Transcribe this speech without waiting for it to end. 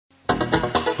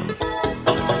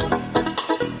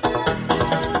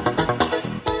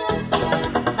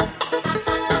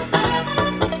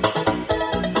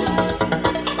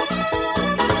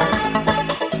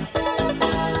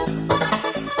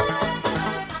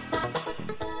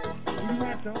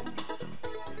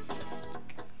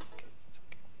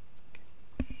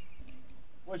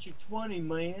20,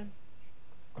 man.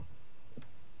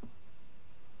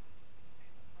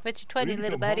 Bet you 20,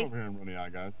 little buddy. Over here in Runny Eye,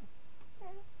 guys.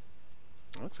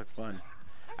 Looks like fun.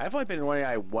 I've only been in Runny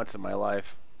Eye once in my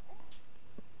life.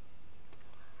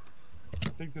 I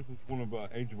think this is one of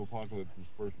Age of Apocalypse's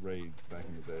first raids back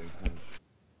in the day.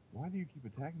 Why do you keep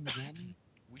attacking the zombie?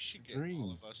 We should get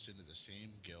all of us into the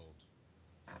same guild.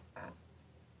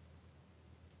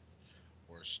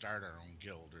 Or start our own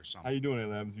guild or something. How you doing,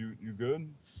 A-Labs? You good?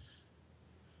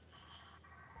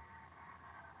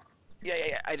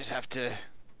 Yeah. I just had to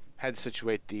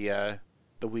situate the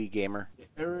Wii gamer. The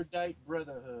Erudite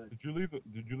Brotherhood. Did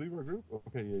you leave our group?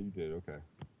 Okay, yeah, you did. Okay.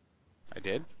 I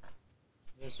did?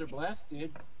 Yes, Sir Blast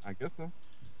did. I guess so.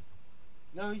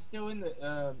 No, he's still in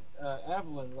the,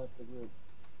 Avalon left the group.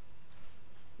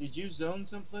 Did you zone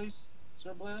someplace,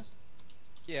 Sir Blast?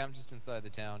 Yeah, I'm just inside the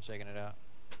town checking it out.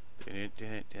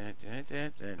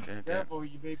 Careful,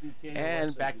 you may be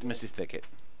and back to Misty Thicket.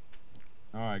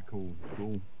 Alright, cool.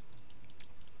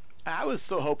 I was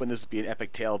so hoping this would be an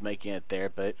epic tale of making it there,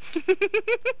 but... Alright,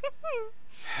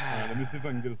 let me see if I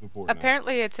can get a support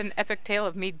Apparently it's an epic tale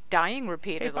of me dying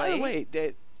repeatedly. Hey, by the way,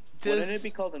 wouldn't it be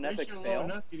called an epic fail?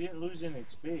 Enough, you didn't lose any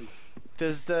XP.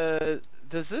 Does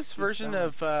this version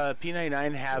of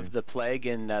P99 have the plague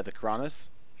and the Coronis?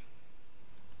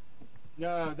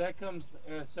 No, that comes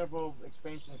several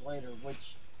expansions later,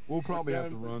 which... We'll probably have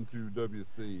to run to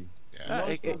WC. Yeah.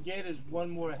 Most we'll get is one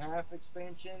more half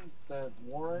expansion, the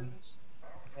Warrens.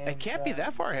 And, It can't be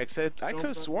that far ahead, 'cause I could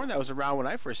have sworn that was around when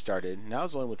I first started. Now I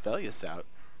was only with Velius out.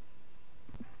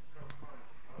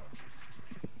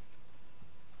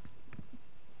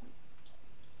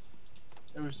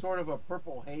 There was sort of a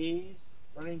purple haze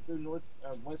running through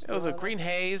West It was a green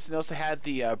haze, and also had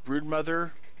the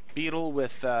broodmother beetle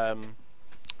with the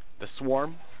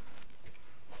swarm.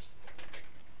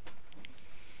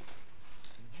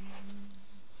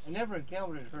 I never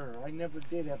encountered her. I never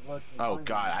did have luck. Oh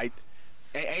God,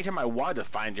 anytime I wanted to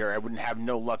find her, I wouldn't have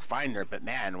no luck finding her. But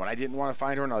man, when I didn't want to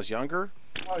find her when I was younger.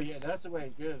 Oh yeah, that's the way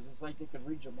it goes. It's like it can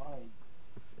read your mind.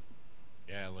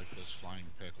 Yeah, like those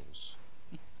flying pickles.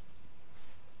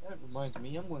 That reminds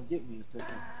me, I'm gonna get me a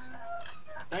pickle.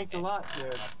 Thanks a lot,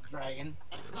 Dragon.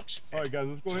 Alright guys,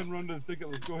 let's go ahead and run to the thicket.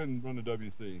 Let's go ahead and run to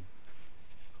WC.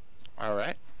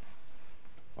 Alright.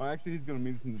 Oh, actually he's gonna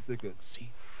meet us in the thicket.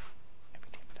 See?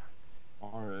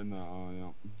 Alright, no,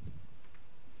 yeah.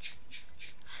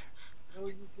 No,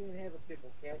 you can't have a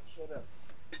pickle, cat. Shut up.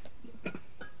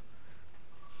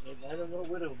 I don't know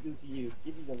what it'll do to you.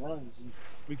 Give you the runs. And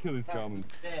Let me kill these goblins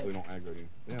so they don't aggro you.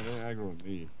 Yeah, they're aggroing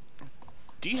me.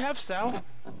 Do you have Sal?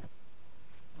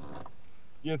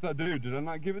 Yes, I do. Did I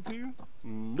not give it to you?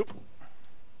 Nope.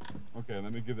 Okay,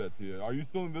 let me give that to you. Are you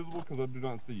still invisible? Because I do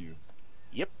not see you.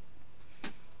 Yep.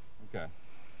 Okay.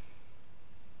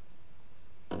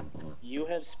 You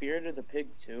have Spirit of the Pig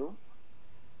too?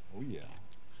 Oh yeah.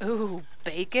 Ooh,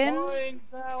 bacon? Flying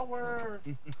power!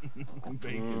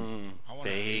 Bacon. I want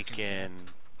Bacon.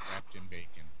 Wrapped in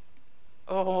bacon.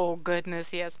 Oh,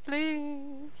 goodness, yes,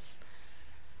 please.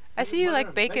 I see you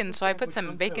like bacon, so I put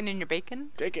some bacon in your bacon.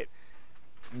 Take it.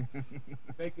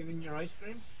 Bacon in your ice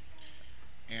cream?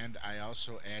 And I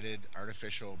also added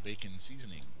artificial bacon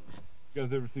seasoning. You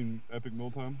guys ever seen Epic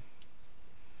Mealtime?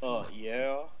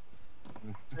 Yeah.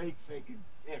 Fake bacon.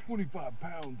 Yeah. 25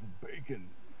 pounds of bacon.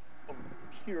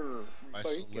 Pure By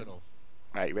so bacon. little.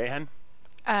 Alright, Rayhan?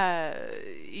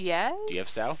 Yes? Do you have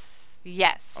Sal?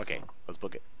 Yes. Okay, let's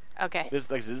book it. Okay. This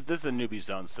is a newbie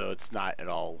zone, so it's not at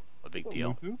all a big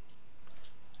deal. Mutu?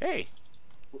 Hey,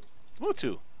 it's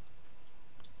Mutu.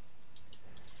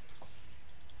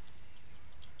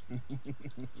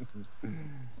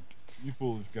 You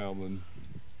foolish goblin.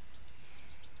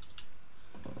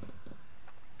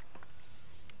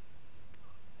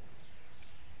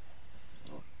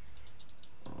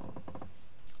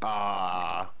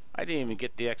 I didn't even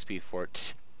get the XP for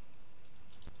it.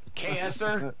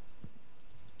 KSer?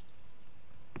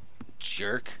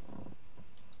 Jerk.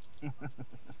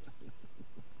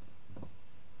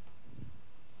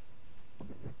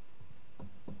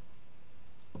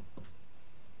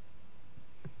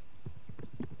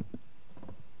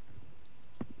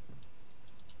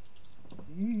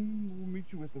 We'll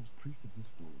meet you at the priest of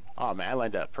discord. Oh man, I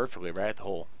lined up perfectly right at the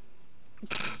hole.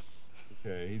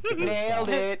 Okay, he's got Nailed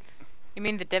it. You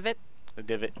mean the divot? The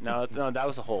divot. No, that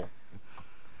was a hole.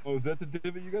 Oh, is that the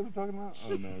divot you guys are talking about?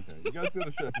 Oh no, okay. You guys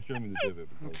gotta have to show me the divot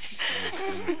because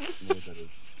I don't know what that is.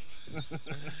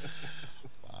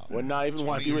 Wow. Would not even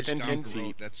want to be 20 years within down 10 the road,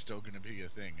 feet. That's still going to be a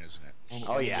thing, isn't it?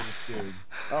 Oh yeah. Scared.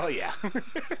 Oh yeah.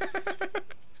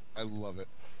 I love it.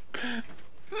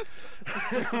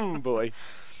 Boy.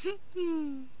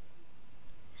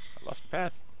 I lost my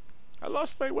path. I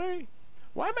lost my way.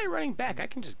 Why am I running back? I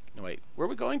can just... No, wait. Where are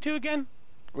we going to again?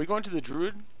 Are we going to the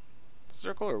Druid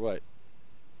Circle or what?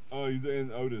 Oh, you're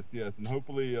in Otis, yes. And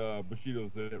hopefully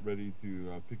Bushido's ready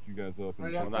to pick you guys up.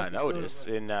 And Well, not in Otis.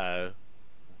 In,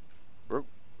 we're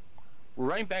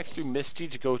running back through Misty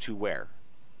to go to where?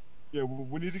 Yeah,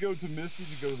 we need to go to Misty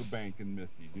to go to the bank in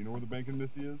Misty. Do you know where the bank in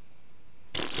Misty is?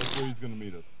 That's where he's going to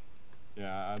meet us.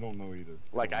 Yeah, I don't know either.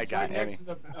 Like I got any. Next to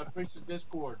the Priest of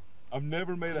Discord. I've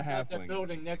never made a Inside that halfling.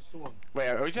 building next to him. Wait,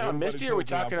 are we talking about Misty or are we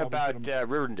talking about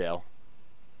Rivendell?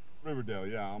 Riverdale,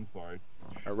 yeah, I'm sorry.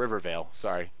 Or Rivervale,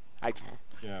 sorry.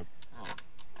 Yeah.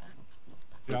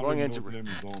 See, We're I going don't into... even know what the name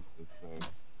is on this,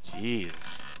 so.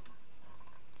 Jeez.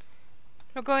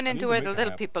 We're going need into to where make the it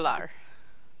little happen. people are.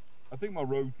 I think my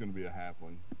rogue's going to be a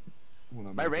halfling.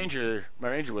 My ranger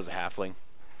was a halfling.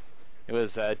 It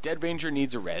was Dead Ranger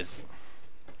needs a res.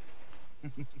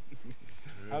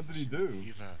 How did he do?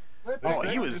 Oh,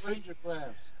 he was... Ranger class.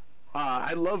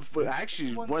 I love...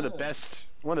 Actually, one of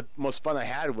the most fun I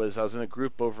had was I was in a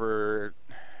group over...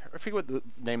 I forget what the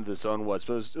name of the zone was,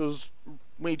 but it was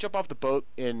when you jump off the boat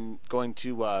in going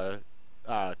to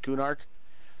Kunark.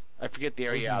 I forget the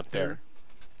area out there.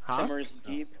 Huh? Timmer's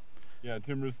Deep. Yeah,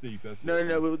 Timber's Deep. That's No,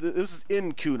 it was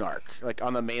in Kunark, like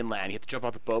on the mainland. You have to jump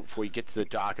off the boat before you get to the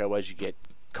dock, otherwise you get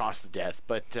cost to death.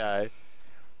 But there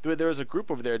was a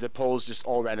group over there that pulls just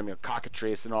all random, you know,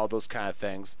 cockatrice and all those kind of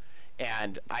things.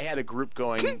 And I had a group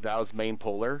going that was main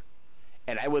polar,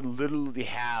 and I would literally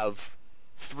have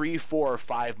 3, 4, or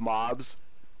 5 mobs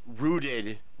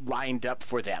rooted, lined up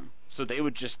for them. So they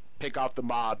would just pick off the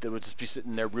mob that would just be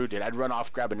sitting there rooted. I'd run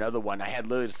off, grab another one. I had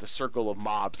literally just a circle of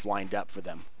mobs lined up for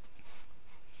them.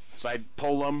 So I'd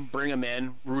pull them, bring them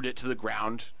in, root it to the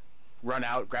ground, run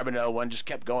out, grab another one, just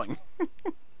kept going.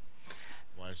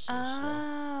 Why so slow?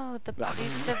 Oh, the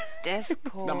Priest of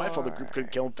Discord. Not my fault the group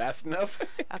couldn't kill him fast enough.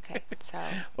 Okay, so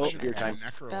Oh, Should've your had time. Necro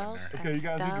in Spells there. Okay, you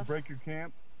guys need to stuff. break your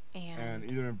camp and and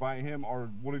either invite him or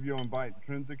one of you invite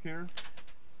Trinsic here.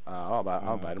 I'll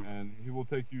invite him. And he will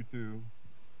take you to...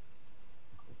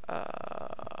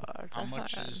 How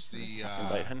much is the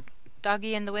Invite him,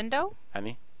 doggy in the window?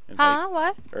 honey. Invite. Huh?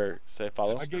 What? Or say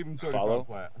follow. I gave him 35 Follow.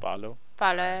 flat. Follow.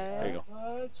 Follow. There you go.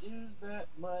 How much is that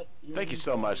much? Thank you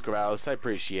so much, Corrales. I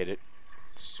appreciate it.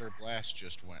 Sir Blast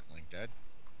just went link dead?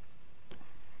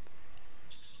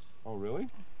 Oh, really?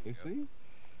 AC?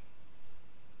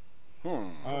 Hmm.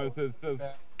 It says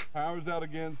power's out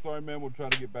again. Sorry, man. We'll try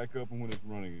to get back up and when it's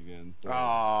running again. So.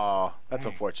 Oh, that's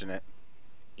Dang. unfortunate.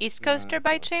 East Yeah, Coaster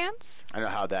by chance? I know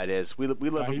how that is. We live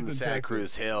Yeah, up in he's the in Santa Texas.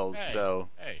 Cruz Hills, Hey. so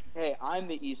Hey. Hey, I'm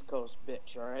the East Coast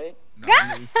bitch, alright? No, I'm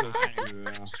the East Coast I'm too,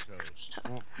 the yeah. East Coast.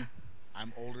 Well,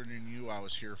 I'm older than you. I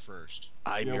was here first.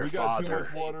 I'm yeah, your we got too father.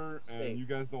 much water, State. and you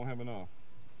guys don't have enough.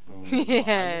 So,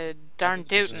 Yeah, darn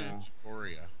This is tootin'.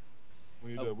 Euphoria.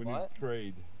 we need Oh, to what?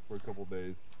 trade for a couple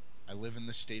days. I live in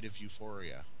the state of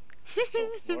Euphoria. So,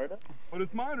 Florida? But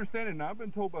it's my understanding, and I've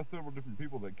been told by several different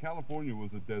people, that California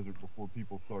was a desert before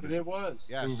people But started it was.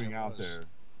 Yes, moving it out was.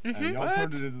 there. Mm-hmm. And y'all What?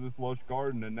 turned it into this lush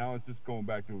garden, and now it's just going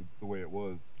back to the way it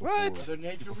was. What? before Mother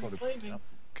Nature people started- reclaiming.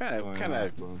 Kind Oh, of, yeah, kind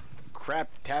of so- crap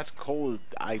task hole.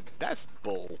 That's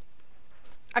bull.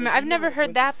 I mean, I've never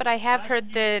heard that, but I have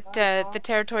heard that the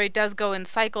territory does go in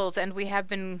cycles, and we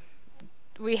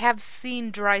have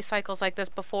seen dry cycles like this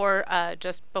before,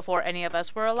 just before any of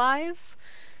us were alive.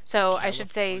 So I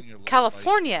should say California looked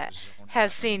California like the zone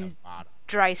has having seen a bottom.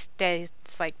 dry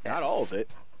states like this. Not all of it.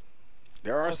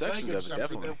 There are Las sections Vegas of it,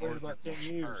 suffered definitely. that way about 10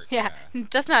 years. Part, Yeah,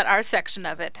 just not our section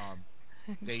of it.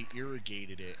 They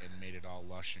irrigated it and made it all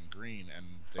lush and green. And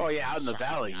Oh, yeah, out in the the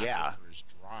valley, yeah. Is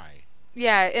dry.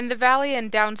 Yeah, in the valley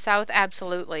and down south,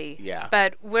 absolutely. Yeah.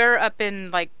 But we're up in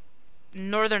like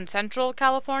northern central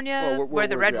California, Well, where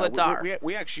the redwoods are.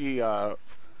 We actually,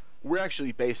 we're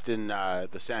actually based in the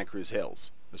Santa Cruz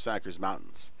Hills, the Santa Cruz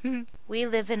Mountains. We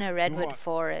live in a redwood what?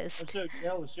 forest. That's so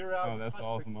jealous. You're out Oh, in that's prospect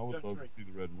awesome. I would love country. to see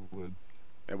the redwoods.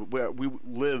 And we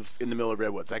live in the middle of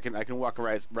redwoods. I can walk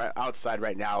right outside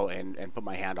right now and put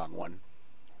my hand on one.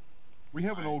 We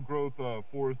have an old growth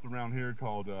forest around here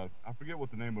called, I forget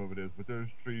what the name of it is, but there's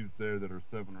trees there that are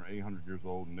 700 or 800 years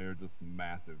old, and they're just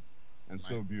massive and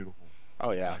so beautiful.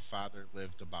 Oh yeah. My father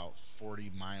lived about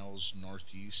 40 miles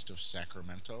northeast of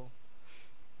Sacramento.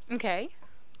 Okay.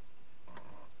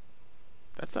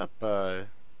 That's up.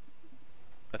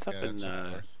 That's up Yeah, in. that's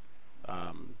up north.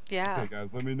 Yeah. Okay,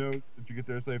 guys, let me know that you get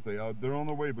there safely. They're on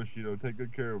their way, Bushido. Take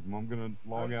good care of them. I'm gonna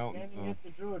log I'm out. standing at the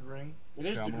Druid Ring. It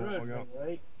is yeah, the I'm gonna Druid log Ring, out.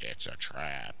 right? It's a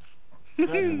trap.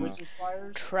 Dragon Witch's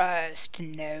Fires? Trust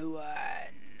no one.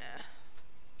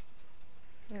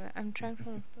 Yeah, I'm trying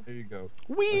to. There you go.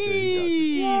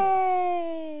 Whee!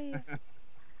 Yay!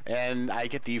 And I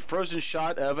get the frozen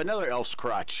shot of another elf's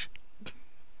crotch.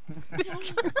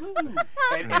 And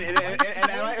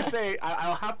I like to say,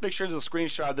 I'll have to make sure there's a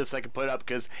screenshot of this so I can put it up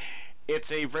because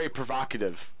it's a very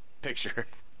provocative picture.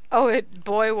 Oh,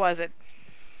 boy, was it.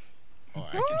 Oh,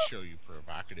 I can show you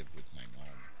provocative with my gnome.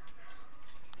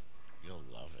 You'll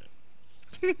love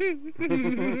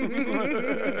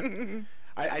it.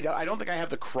 I don't think I have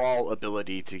the crawl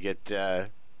ability to get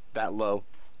that low.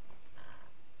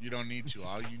 You don't need to.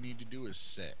 All you need to do is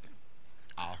sit.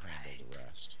 I'll handle the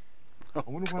rest. I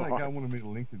wonder why that guy wanted me to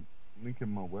link in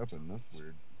my weapon. That's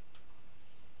weird.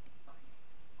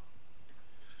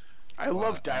 I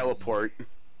love dial-a-port.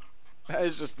 That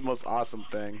is just the most awesome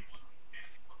thing.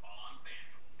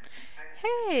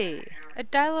 Hey, a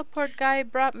dial-a-port guy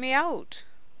brought me out.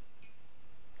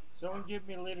 Someone give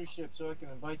me leadership so I can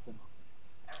invite them.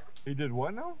 He did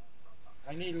what now?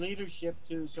 I need leadership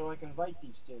too so I can invite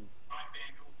these two.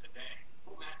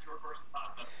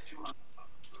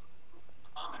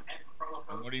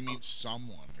 And what do you mean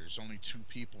someone? There's only 2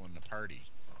 people in the party.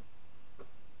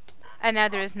 And now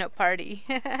there is no party.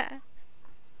 No,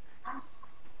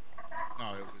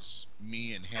 it was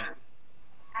me and him.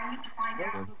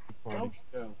 Don't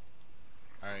go.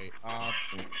 Alright,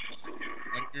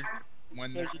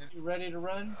 when Okay, you ready to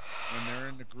run? they're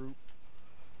in the group,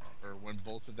 or when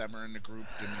both of them are in the group,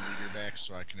 give me leader back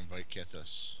so I can invite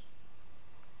Kithis.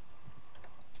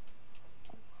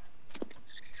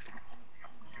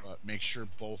 But make sure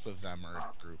both of them are in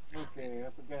the group. Okay, I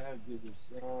forgot how to do this.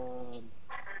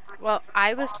 Well,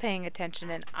 I was paying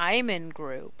attention and I'm in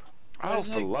group. Oh,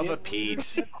 for love of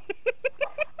Pete.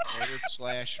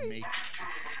 /make.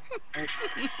 I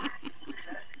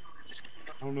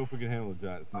don't know if we can handle a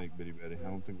giant snake, Bitty Betty. I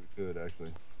don't think we could,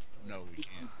 actually. No, we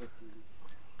can't.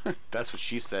 That's what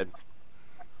she said.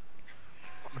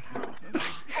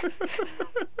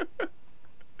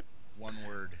 One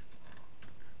word.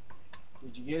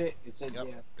 Did you get it? It said Yep.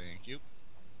 yeah. Thank you.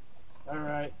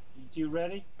 Alright, you two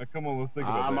ready? Now, come on, let's think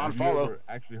about I'm that. on Have follow. you ever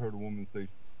actually heard a woman say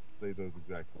those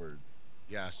exact words?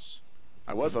 Yes.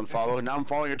 I was on follow, now I'm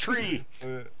following a tree.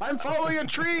 I'm following a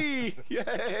tree!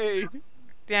 Yay!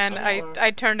 And I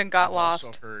turned and got I've lost.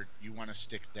 also heard you want to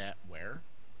stick that where?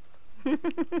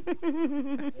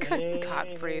 Good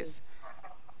God, freeze.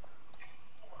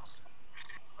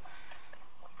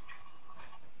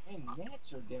 Man,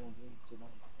 gnats are down here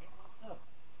tonight. What's up?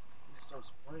 Let's start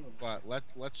spraying. But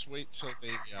let's wait till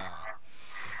they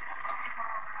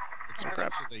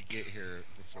get here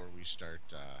before we start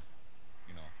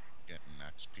you know, getting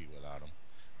XP without them,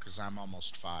 because I'm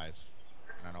almost 5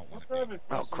 and I don't want to.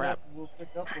 Oh, crap. We'll pick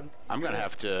up when I'm gonna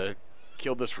have to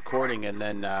kill this recording and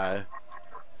then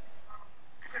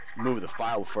move the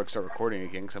file before I start recording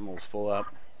again because I'm almost full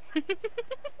up. I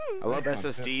love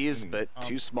SSDs, but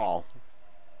too small.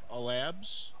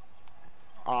 Labs.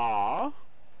 Aww.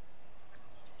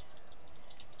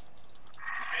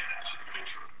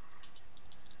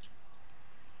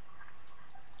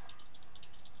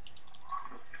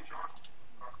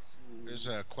 There's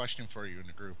a question for you in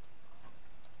the group.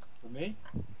 For me?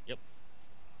 Yep.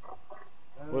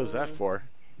 What was that for?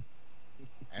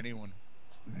 Anyone?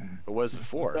 What was it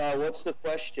for? What's the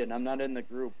question? I'm not in the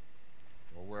group.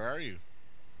 Well, where are you?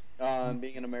 I'm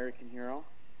being an American hero.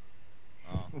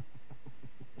 Oh.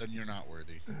 Then you're not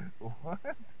worthy. What?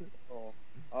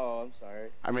 Oh, I'm sorry.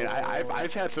 I mean,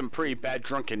 I've had some pretty bad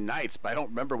drunken nights, but I don't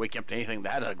remember waking up to anything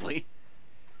that ugly.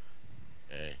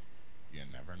 Hey, you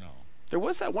never know. There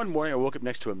was that one morning I woke up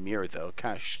next to a mirror, though. It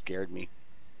kind of scared me.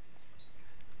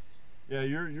 Yeah,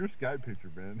 your Skype picture,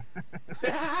 man.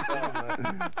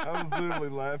 I was literally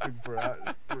laughing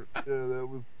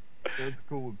that's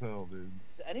cool as hell, dude.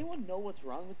 Does anyone know what's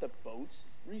wrong with the boats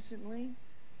recently?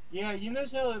 Yeah, you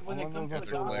notice how when All I it know comes is to that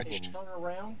the they're dock, they glitched. turn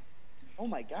around? Oh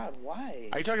my god, why?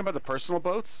 Are you talking about the personal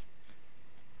boats?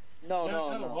 No.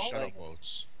 all Shuttle of them.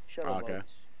 boats. Shuttle Okay.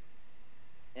 boats.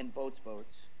 And boats.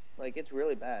 Like, it's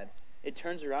really bad. It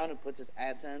turns around and puts its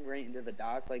ass end right into the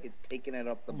dock like it's taking it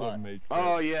up the I butt. love Mage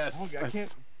Oh, Pit.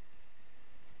 yes.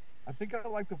 I think I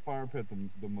like the fire pit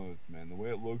the most, man. The way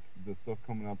it looks, the stuff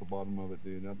coming out the bottom of it,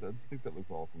 dude. I just think that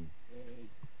looks awesome.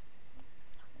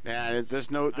 Yeah, there's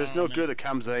no good that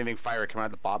comes of anything fire coming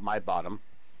out the my bottom.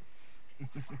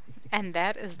 And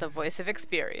that is the voice of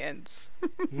experience.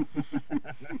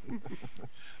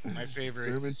 My favorite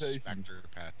is Experimentation. Spectre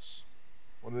pets.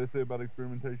 What do they say about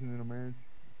experimentation in a marriage?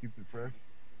 Keeps it fresh. You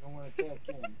don't want to attack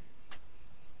him.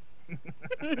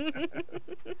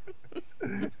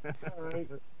 Alright.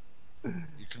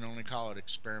 You can only call it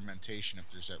experimentation if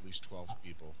there's at least 12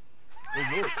 people.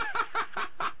 Hey, look.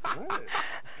 What?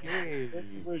 Hey.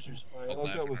 Where's your spy? I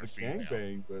thought that was a Female.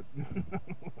 gangbang, but.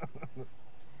 No,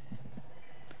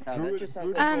 that Druid- just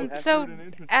sounds Druid like both have So, Druid and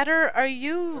entrance. Adder, are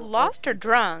you lost or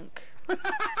drunk?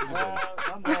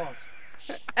 I'm lost.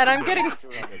 And I'm getting...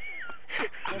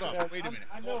 Hold on, wait a minute.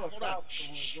 I know Hold on. about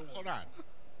Shh, the one hold on.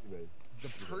 Anyway, The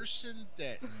person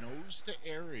that knows the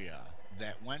area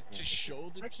that went to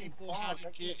show the people how to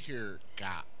get here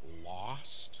got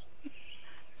lost.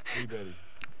 Hey, Betty.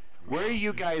 Where are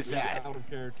you guys Read at? out of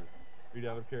character. Read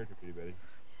out of character, Petey Betty.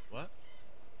 What?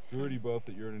 Druidy buffs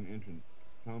that you're in an entrance.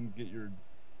 Come get your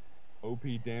OP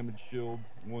damage shield,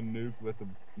 one nuke, let the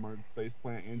mercs face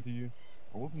plant into you.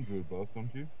 I want some druid buffs,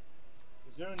 don't you?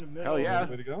 Is there in the middle? Hell yeah.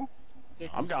 Way to go.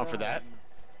 I'm down for that.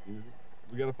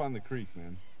 We gotta find the creek,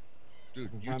 man.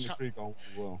 Dude, We you, can find the creek all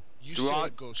well. you Do I-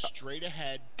 said go straight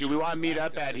ahead. Do we turn wanna meet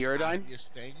left up at this Iridine? obvious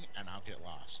thing, and I'll get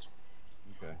lost.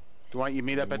 Okay. Do you want you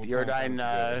meet up at the We'll try and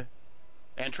Iridine find it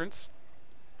entrance?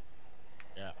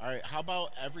 Yeah. All right. How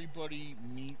about everybody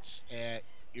meets at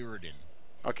Iridine?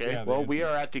 Okay, Yeah, the well, we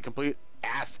entrance. are at the complete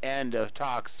ass end of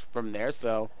talks from there,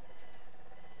 so...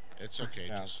 It's okay.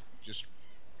 Yeah. Just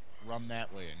run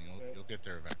that way, and you'll get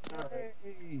there eventually.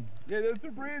 Hey. Yeah, there's the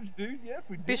bridge, dude. Yes,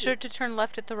 we did. Be sure to turn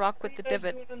left at the rock with the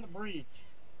divot. What are you guys doing in the breach?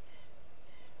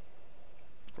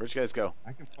 Where'd you guys go?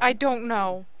 I can find I don't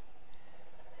know.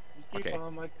 Just keep Okay.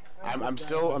 on, like, I'm Just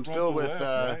still run to the with, left,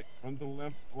 right? Run to the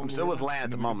left. on I'm the still with river, Lan at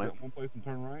and the then we moment. got one place and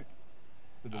turn right.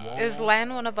 To the wall Is now.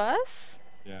 Lan one of us?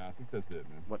 Yeah, I think that's it,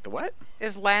 man. What, the what?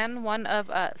 Is Lan one of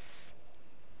us?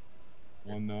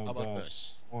 One of How about us.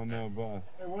 this? One of us.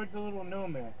 Hey, where'd the little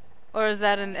gnome at? Or is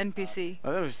that an NPC?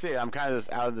 Let me see, I'm kind of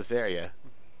just out of this area.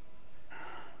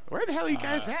 Where the hell are you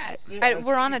guys at?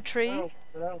 We're on see a tree. you,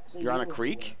 but I don't see You're on a you.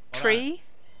 creek? Hold Tree?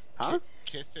 Huh?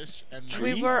 Kithis and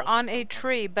Tree? We were myself on a are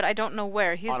tree, but I don't know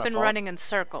where. He's On a been fault? running in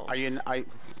circles. Are you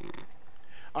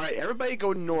Alright, everybody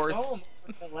go north. Saw him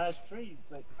at that last tree,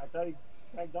 but I thought he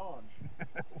tagged on.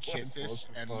 Kithis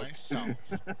and myself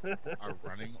are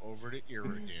running over to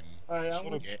Iridine. Alright, I'm to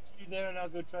gonna get see you there and I'll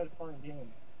go try to find him.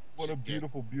 What to a get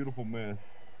beautiful, beautiful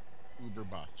mess. Uber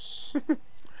buffs.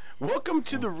 Welcome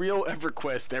to the real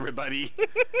EverQuest, everybody.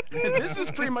 This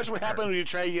is pretty much what happened when you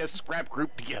try to get a scrap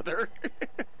group together.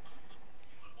 God,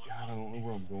 I don't know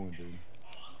where I'm going, dude.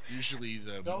 Usually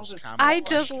the Don't most just- common I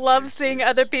just question love is seeing this.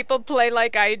 other people play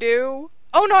like I do.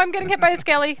 Oh no, I'm getting hit by a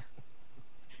skelly.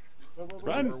 Wait,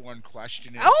 Run. Number one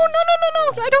question is. Oh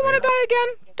no! I don't want to die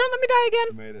again. Don't let me die I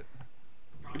again. made it.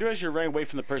 You do as you're running away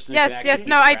from the person who Yes, can yes. actually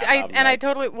No, get scrap out of and I that.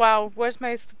 totally. Wow, where's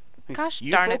my? Gosh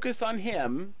You darn it. focus on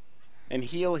him and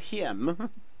heal him.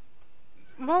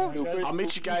 Well, I'll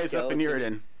meet you guys up in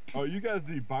Iridine. Oh, you guys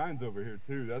need binds over here,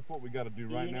 too. That's what we gotta do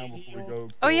right now before we go.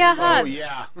 Oh, yeah, kill- huh? Oh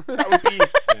yeah, that would be.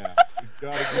 Yeah, we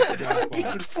gotta get you guys That would be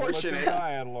binds. unfortunate. Don't let them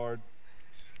die, Adelard.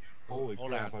 Holy Hold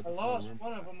crap, on. I I just lost remembered.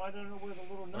 one of them. I don't know where the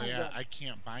little gnome Oh yeah, got. I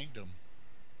can't bind them.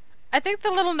 I think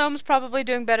the little gnome's probably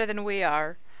doing better than we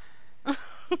are.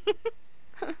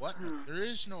 What? There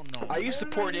is no gnome. I used to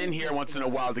port in here once in a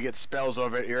while to get spells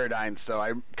over at Iridine, so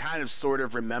I kind of sort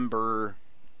of remember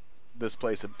this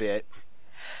place a bit.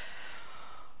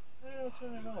 I don't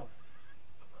turn it off.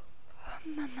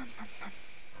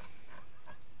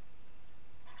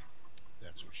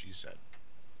 That's what she said.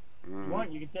 If you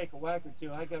want, you can take a whack or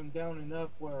two. I got him down enough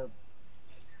where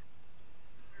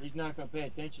he's not gonna pay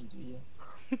attention to you.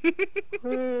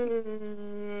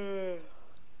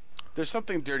 There's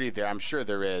something dirty there, I'm sure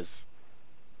there is.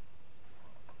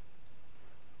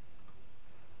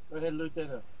 Go ahead and loot that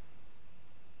up.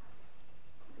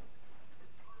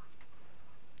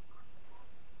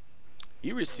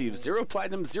 You receive 0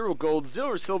 platinum, 0 gold,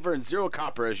 0 silver, and 0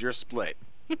 copper as your split.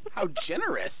 How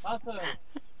generous! Also,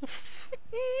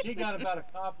 she got about a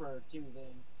copper or two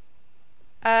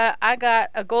then. I got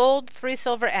a gold, 3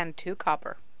 silver, and 2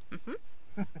 copper.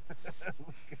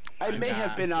 I may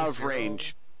have been out of 0,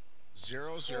 range.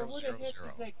 0, So 0, where the 0, heck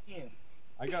 0. did that Kim?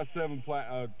 I got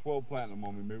 12 platinum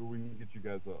on me. Maybe we can get you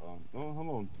guys a. Oh, hold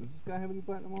on. Does this guy have any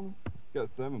platinum on him? He's got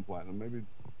 7 platinum. Maybe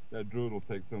that druid will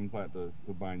take 7 plat to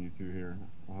bind you to here.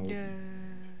 I hope.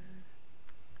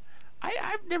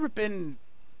 I've never been,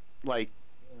 like,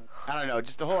 I don't know,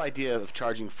 just the whole idea of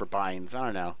charging for binds, I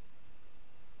don't know.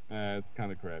 It's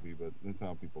kind of crappy, but that's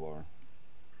how people are.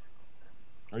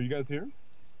 Are you guys here?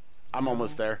 I'm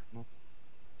almost there. No.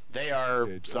 They are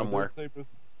Okay, somewhere. Cypress.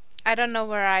 I don't know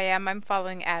where I am. I'm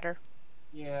following Adder.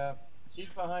 Yeah,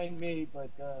 she's behind me, but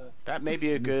That may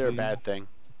be a good or bad thing.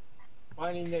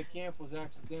 finding that camp was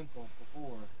accidental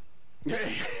before.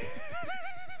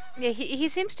 Yeah, he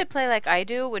seems to play like I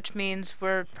do, which means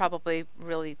we're probably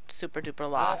really super duper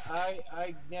lost.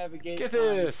 I navigate. Get by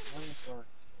this! Landshark.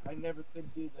 I never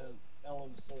could do the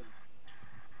LOC.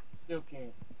 Still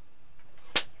can't.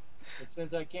 But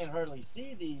since I can't hardly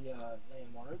see the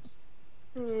landmarks,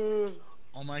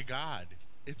 Oh my God!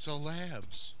 It's a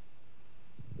labs.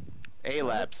 A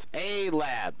labs. A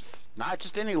labs. Not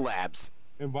just any labs.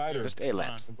 Invite her. Just A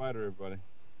labs. Invite her, everybody.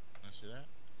 Can I see that?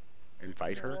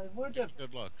 Invite her. where'd Take a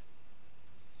good look.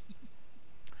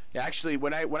 Yeah, actually,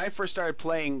 when I first started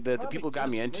playing, the people who got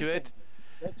me into it,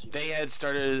 they had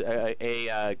started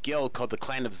a guild called the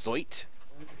Clan of Zoit,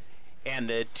 and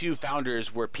the two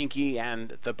founders were Pinky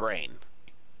and the Brain.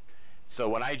 So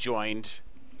when I joined,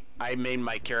 I made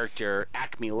my character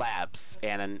Acme Labs,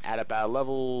 and at about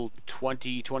level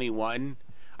 20, 21,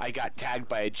 I got tagged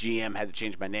by a GM, had to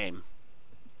change my name.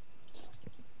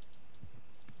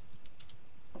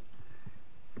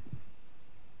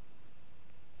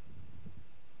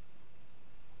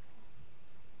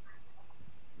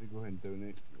 Go ahead and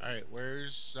donate. Alright,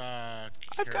 where's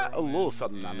I've got a little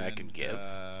something on that I can give.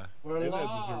 we're Hey,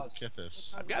 lost.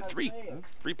 Kithis. I've got three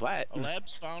plat.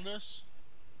 Labs found us.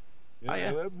 Yeah, Oh,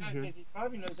 yeah. Labs is here. Because he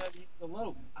probably knows how to use the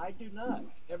lope. I do not.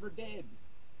 Never did.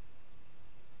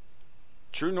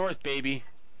 True North, baby.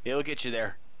 It'll get you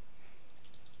there.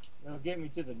 It'll get me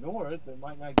to the north, but it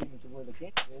might not get me to where the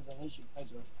camp is unless you guys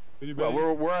are. Anybody?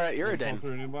 Well, we're at Wanna Iridan.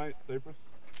 sponsor an invite, Cypress?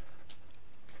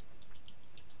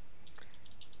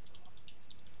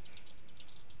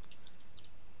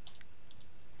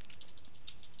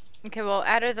 Okay, well,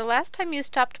 Adder, the last time you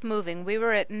stopped moving, we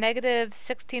were at negative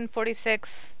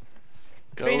 1646,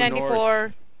 Go 394,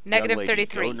 north, negative young lady,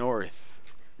 33. Go north.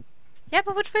 Yeah,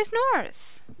 but which way's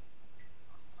north?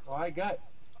 Well, I got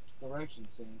direction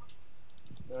sense,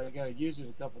 but I gotta use it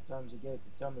a couple times to get it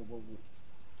to tell me what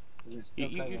we. It's still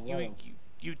kind of low.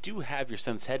 You do have your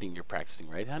son's heading you're practicing,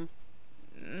 right, hon?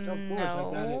 Of course,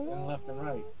 I got it in No. left and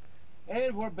right.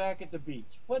 And we're back at the beach.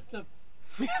 What the?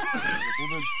 Well,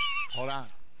 then, Hold on.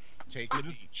 Take the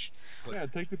beach. Put yeah,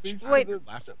 take the beach. Wait. To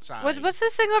the, left side. What's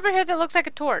this thing over here that looks like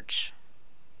a torch?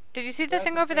 Did you see the That's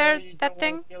thing a over there? fairy, you That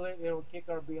don't wanna thing? Kill it, it'll kick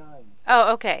our behinds.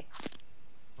 Oh, okay.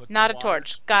 Put the Not a water-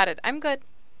 torch. Got it. I'm good.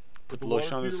 Put the water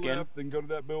lotion on to the your skin. left, then go to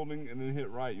that building, and then hit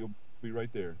right. You'll be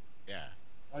right there. Yeah.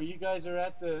 Oh, you guys are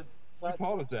at the You platform?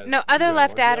 taught us that. No, other Yeah,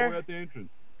 left, yeah, Adder. We're at the entrance.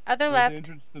 Other We're at the left.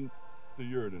 entrance to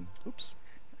Uridan. Oops.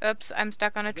 Oops, I'm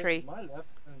stuck on a This is tree. my left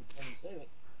when you said it.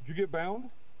 Did you get bound?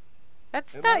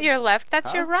 That's Am not I? your left,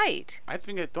 that's your Huh? right. I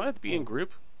think don't I have to be in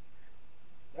group.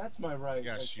 That's my right.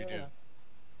 Yes, right you do. there.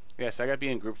 Yes, I got to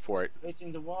be in group for it.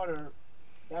 Facing the water,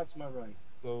 that's my right.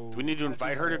 So Do we need to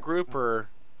invite her to group or?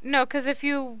 No, because if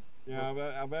you... yeah,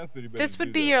 I've asked Biddy This to would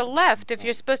do be that. your left if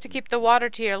you're supposed to keep the water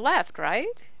to your left,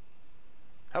 right?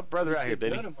 Help brother out here, He said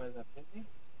baby. go to my left, didn't he?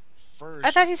 First.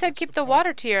 I thought he said what's keep the point?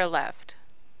 water to your left.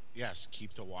 Yes,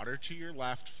 keep the water to your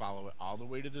left, follow it all the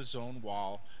way to the zone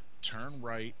wall, turn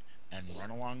right, and run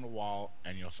along the wall,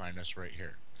 and you'll find us right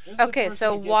here. This is the Okay, person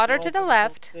so who gets water lost to the in Salt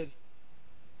left. City.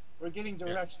 We're getting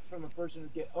directions from a person who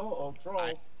get troll.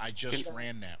 I just Can-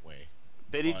 ran that way.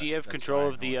 Biddy, But do you have that's control why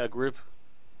of I the know group?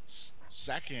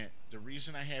 Second, the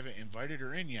reason I haven't invited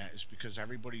her in yet is because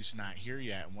everybody's not here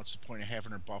yet, and what's the point of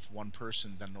having her buff one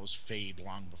person, then those fade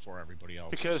long before everybody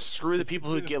else? Because screw the people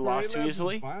who It's get for lost too A-Labs is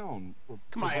easily. bound for-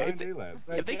 Come for on, blind if A-Labs.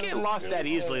 If they Right get there, lost that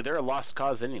really easily, good. they're a lost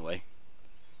cause anyway.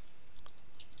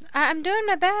 I'm doing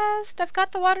my best. I've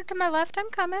got the water to my left. I'm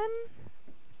coming.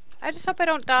 I just hope I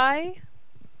don't die.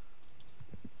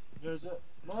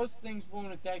 Most things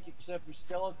won't attack you except for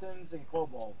skeletons and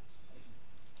kobolds.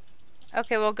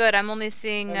 Okay, well, good. I'm only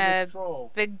seeing And this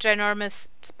troll. big, ginormous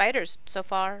spiders so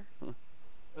far.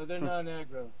 Oh, they're not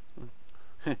aggro.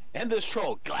 And this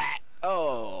troll, glat.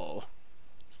 Oh.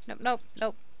 Nope, nope,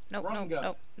 nope, nope, nope, Runga.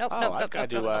 nope, nope, Oh, nope, I've nope,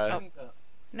 got nope, to, nope,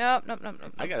 nope, nope, nope,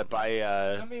 nope. I gotta buy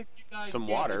Tell me if you guys some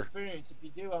get water. experience. If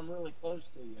you do, I'm really close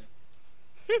to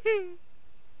you.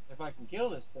 If I can kill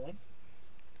this thing.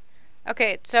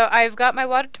 Okay, so I've got my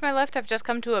water to my left. I've just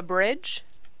come to a bridge.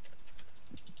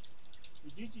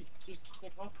 Did you just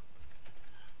stick off?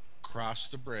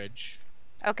 Cross the bridge,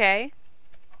 Okay.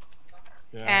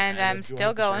 Yeah, And yeah, I'm you'll still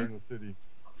have to share going. in the city.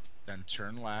 then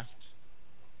turn left.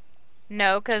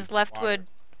 No, because left Water. would...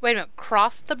 Wait a minute,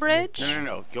 cross the bridge?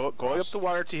 No. Go up the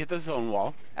water to hit the zone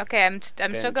wall. Okay, I'm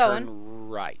then still going. Turn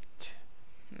right.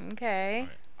 Okay.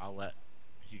 Alright, I'll let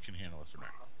he can handle it for now.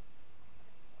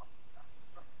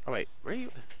 Oh wait, where are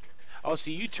you? Oh,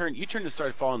 see, you turn to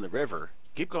start following the river.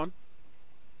 Keep going.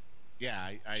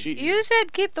 Yeah, I You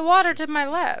said keep the water to Just- my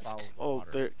just left. follow the Oh,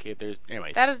 water. there. Okay, there's.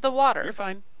 Anyways, That is the water. you're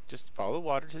fine. Just follow the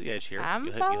water to the edge here. I'm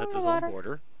you hit following the the zone water.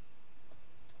 border.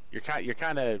 You're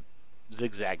kind of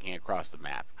zigzagging across the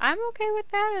map. I'm okay with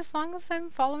that as long as I'm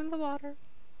following the water.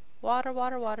 Water,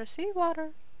 water, water. See,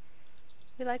 water.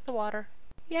 We like the water.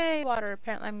 Yay, water.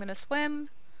 Apparently I'm gonna swim.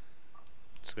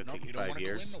 It's gonna Nope, take you you don't 5 want to go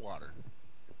in years. the water.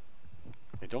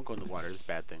 Hey, don't go in the water. There's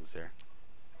bad things there.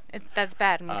 That's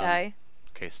bad, okay.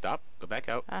 Okay, stop. Go back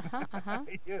out.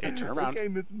 Okay, turn around. Okay,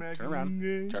 Miss Maggie. Turn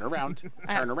around. Turn around.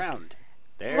 Turn around.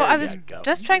 There Well, I you was go.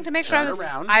 just trying to make sure Turn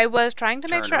around. I was trying to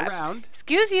make Turn sure. around.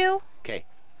 Excuse you. Okay.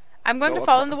 I'm going Go to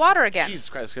fall across- in the water again. Jesus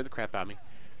Christ, scared the crap out of me.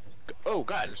 Oh,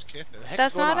 God. There's Kithis. heck's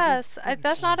That's going not on? us.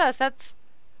 That's not us. That's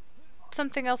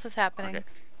something else is happening. Okay.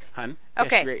 Hun,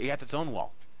 Okay. yes, you're at the zone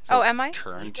wall. Oh, am I?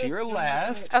 Turn to your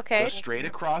left. Okay. Go straight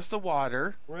across the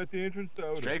water. We're at the entrance to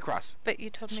Odin. Straight across. But you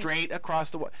told me. Straight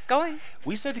across the water. Going.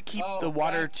 We said to keep Oh, the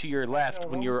water back to your left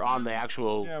when you were on the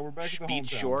actual Yeah, we're back at the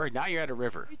beach hometown. shore. Now you're at a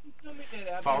river. Why did you tell me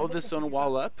that? I've Follow been this looking zone for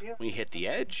wall you. up. Yeah. When you hit the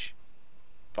edge,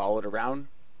 follow it around.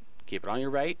 Keep it on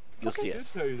your right. You'll I see did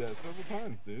us. tell you that several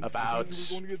times, dude. About I told you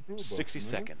we were going to get through a 60 bus,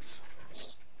 remember? seconds.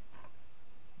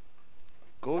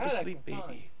 Go to That I sleep, can find.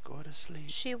 baby. Go to sleep.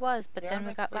 She was, but Yeah, then I'm we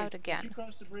like, got wait, loud did again. you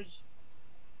cross the bridge?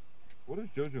 What is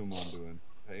JoJo Mom doing?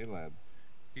 Hey, lads.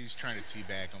 He's trying to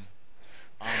teabag him.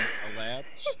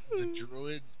 Elapse, the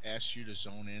druid asked you to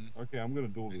zone in, Okay, I'm going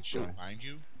to duel and this she'll guy. find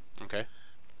you. Okay.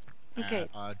 Okay.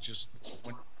 Just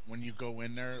when you go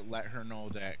in there, let her know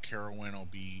that Carowin will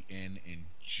be in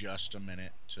just a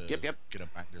minute to Yep. get a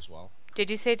bind as well. Did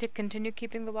you say to continue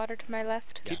keeping the water to my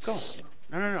left? Keep Yes.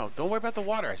 going. No. Don't worry about the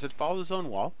water. I said follow the zone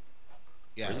wall.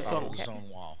 Yeah, Where's the follow zone? the Okay. zone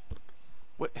wall.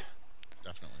 What?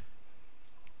 Definitely.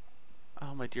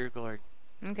 Oh, my dear Lord.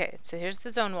 Okay, so here's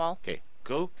the zone wall. Okay,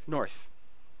 go north.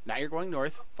 Now you're going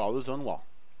north. Follow the zone wall.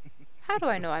 How do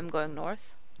I know I'm going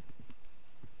north?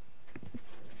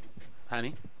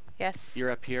 Honey, Yes. you're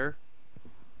up here.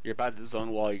 You're by the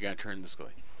zone wall. You're going to turn this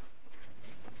way.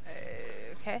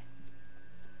 Okay.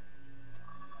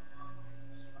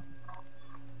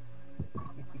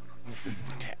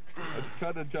 Okay. I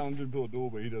tried to challenge him to a duel,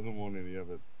 but he doesn't want any of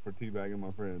it for teabagging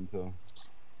my friend, so.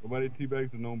 Nobody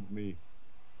teabags the gnome but me.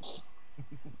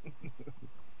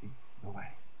 Nobody.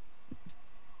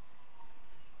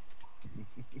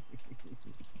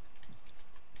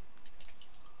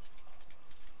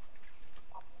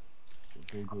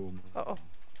 Uh-oh.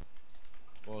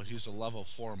 Well, he's a level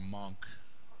 4 monk.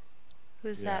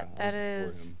 Who's Yeah, that? That I'll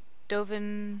is him.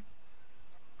 Dovin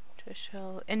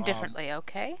Trishul. Indifferently,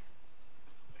 okay.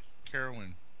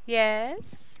 Carowin,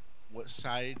 Yes. what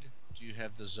side do you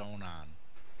have the zone on?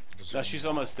 The No, zone she's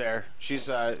wall. almost there. She's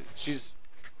at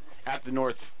the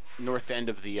north end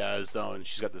of the zone.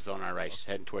 She's got the zone on her right. She's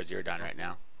heading towards Iridon right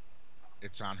now.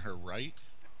 It's on her right.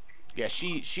 Yeah,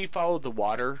 she followed the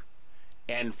water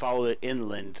and followed it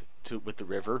inland with the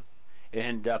river. It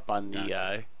ended up on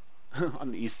the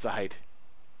on the east side.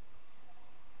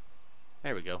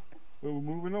 There we go. We're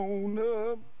moving on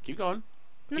up. Keep going.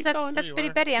 No, Keep that's going. that's There you Bitty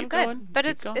are. Betty. I'm Keep good. going. But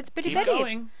Keep it's going. it's Bitty Keep Betty.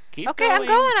 Going. Keep Okay, going.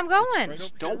 I'm going. I'm It's going. right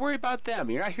over Don't here. worry about them.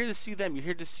 You're not here to see them. You're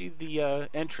here to see the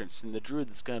entrance and the druid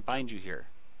that's going to bind you here.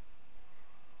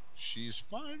 She's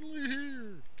finally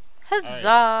here.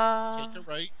 Huzzah! Take a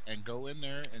right and go in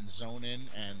there and zone in,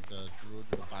 and the druid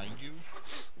will bind you.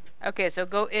 Okay, so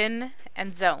go in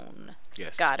and zone.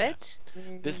 Yes. Got it.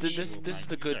 This She will is bind the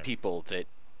you good there. people that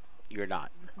you're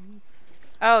not.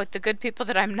 Oh, the good people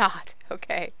that I'm not.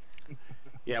 Okay.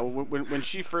 Yeah, when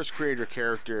she first created her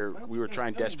character, we were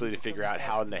trying desperately to figure out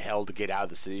how in the hell to get out of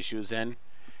the city she was in.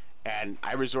 And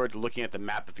I resorted to looking at the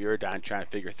map of Iridon, trying to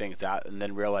figure things out, and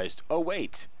then realized, oh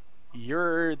wait,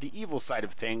 you're the evil side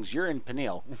of things. You're in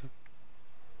Peniel.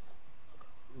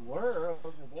 We were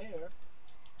over there.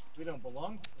 We don't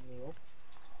belong to you.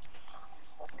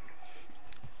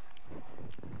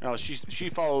 No, she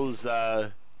follows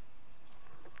Kazakh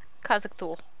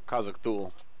Thul. Kazakh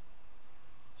Thul.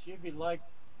 She'd be liked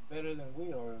better than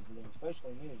we are over there,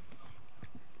 especially me.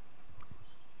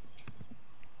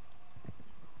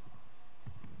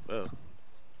 Oh.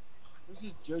 This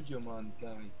is JoJo-mon guy.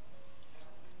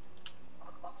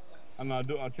 I'm not I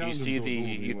Do you challenged see him to a duel,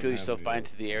 he you wouldn't feel have yourself any bind of it.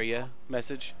 to the area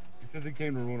message? He said he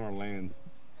came to ruin our lands.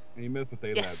 And he messed with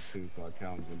A-Labs Yes. too, so I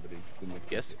challenged him, but he didn't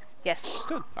accept Yes. it. Yes.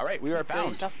 Good. All right, we are Feel bound.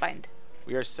 yourself bind.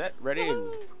 We are set, ready, and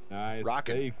Nice,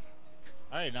 Rockin'. safe.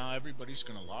 Alright, now everybody's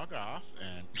gonna log off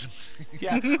and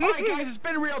yeah. All right, guys, it's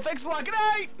been real. Thanks a lot. Good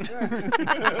night. Yeah,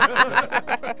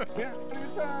 had a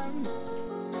good time.